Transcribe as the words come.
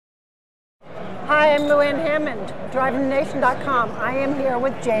Hi, I'm Luann Hammond, DrivingTheNation.com. I am here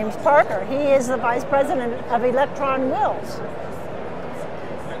with James Parker. He is the Vice President of Electron Wheels.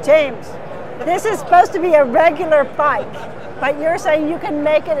 James, this is supposed to be a regular bike, but you're saying you can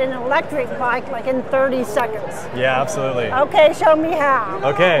make it an electric bike like in 30 seconds. Yeah, absolutely. Okay, show me how.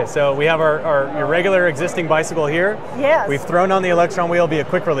 Okay, so we have our regular existing bicycle here. Yes. We've thrown on the Electron Wheel via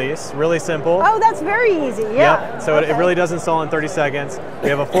quick release, really simple. Oh, that's very easy, yeah. Yep. So okay. it really does install in 30 seconds. We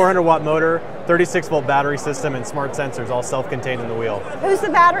have a 400 watt motor, 36 volt battery system, and smart sensors, all self-contained in the wheel. Who's the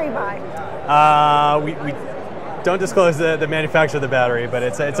battery by? We don't disclose the manufacturer of the battery, but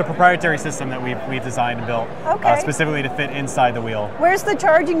it's a proprietary system that we've designed and built specifically to fit inside the wheel. Where's the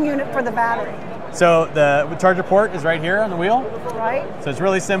charging unit for the battery? So the charger port is right here on the wheel. Right. So it's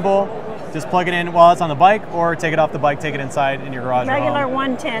really simple. Just plug it in while it's on the bike, or take it off the bike, take it inside in your garage or Regular home.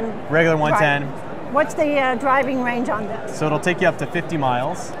 110. Regular 110. Right. What's the driving range on this? So it'll take you up to 50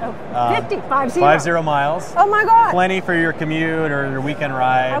 miles. Oh, 50? 50? 50 miles. Oh my God. Plenty for your commute or your weekend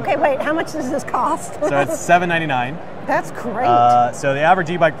ride. Okay, wait, how much does this cost? So it's $799. That's great. So the average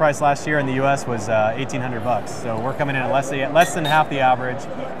e-bike price last year in the US was $1,800. So we're coming in at less than half the average.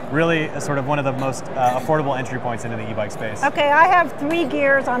 Really sort of one of the most affordable entry points into the e-bike space. Okay, I have 3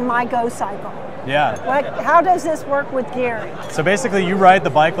 gears on my Go cycle. Yeah. Like, how does this work with gearing? So basically you ride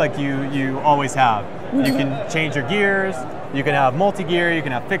the bike like you always have. You can change your gears, you can have multi-gear, you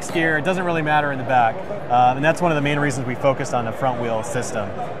can have fixed gear, it doesn't really matter in the back. And that's one of the main reasons we focused on the front wheel system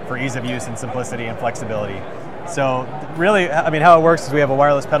for ease of use and simplicity and flexibility. So really, I mean, how it works is we have a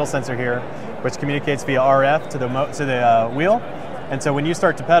wireless pedal sensor here, which communicates via RF to the wheel. And so when you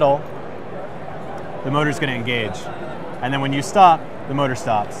start to pedal, the motor's going to engage. And then when you stop, the motor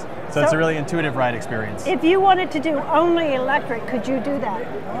stops. So it's a really intuitive ride experience. If you wanted to do only electric, could you do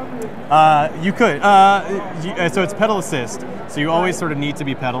that? You could. So it's pedal assist. So you always sort of need to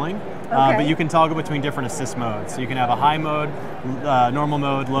be pedaling. But you can toggle between different assist modes. So you can have a high mode, normal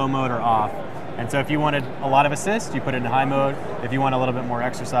mode, low mode, or off. And so if you wanted a lot of assist, you put it in high mode. If you want a little bit more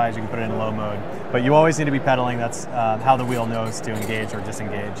exercise, you can put it in low mode. But you always need to be pedaling. That's how the wheel knows to engage or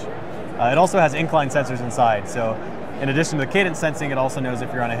disengage. It also has incline sensors inside. So in addition to the cadence sensing, it also knows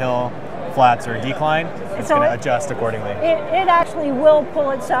if you're on a hill, flats, or a decline. It's going to adjust accordingly. It actually will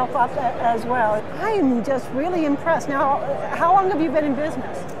pull itself up as well. I am just really impressed. Now, how long have you been in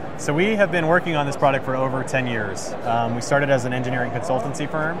business? So we have been working on this product for over 10 years. We started as an engineering consultancy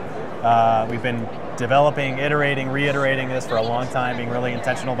firm. We've been developing, iterating, reiterating this for a long time, being really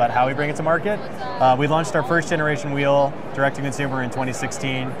intentional about how we bring it to market. We launched our first generation wheel direct to consumer in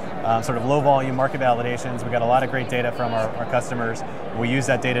 2016, sort of low volume market validations. We got a lot of great data from our customers. We use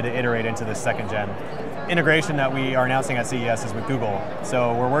that data to iterate into the second gen. Integration that we are announcing at CES is with Google.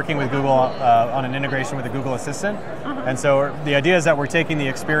 So we're working with Google on an integration with the Google Assistant. And so the idea is that we're taking the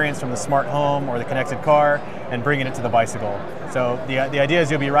experience from the smart home or the connected car and bringing it to the bicycle. So the idea is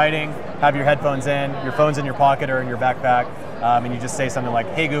you'll be riding, have your headphones in, your phone's in your pocket or in your backpack, and you just say something like,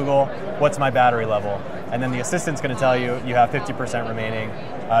 "Hey Google, what's my battery level?" And then the assistant's going to tell you you have 50% remaining.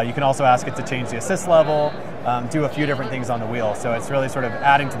 You can also ask it to change the assist level, do a few different things on the wheel. So it's really sort of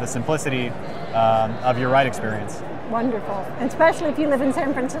adding to the simplicity of your ride experience. Wonderful, and especially if you live in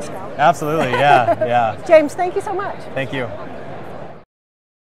San Francisco. Absolutely, yeah, yeah. James, thank you so much. Thank you.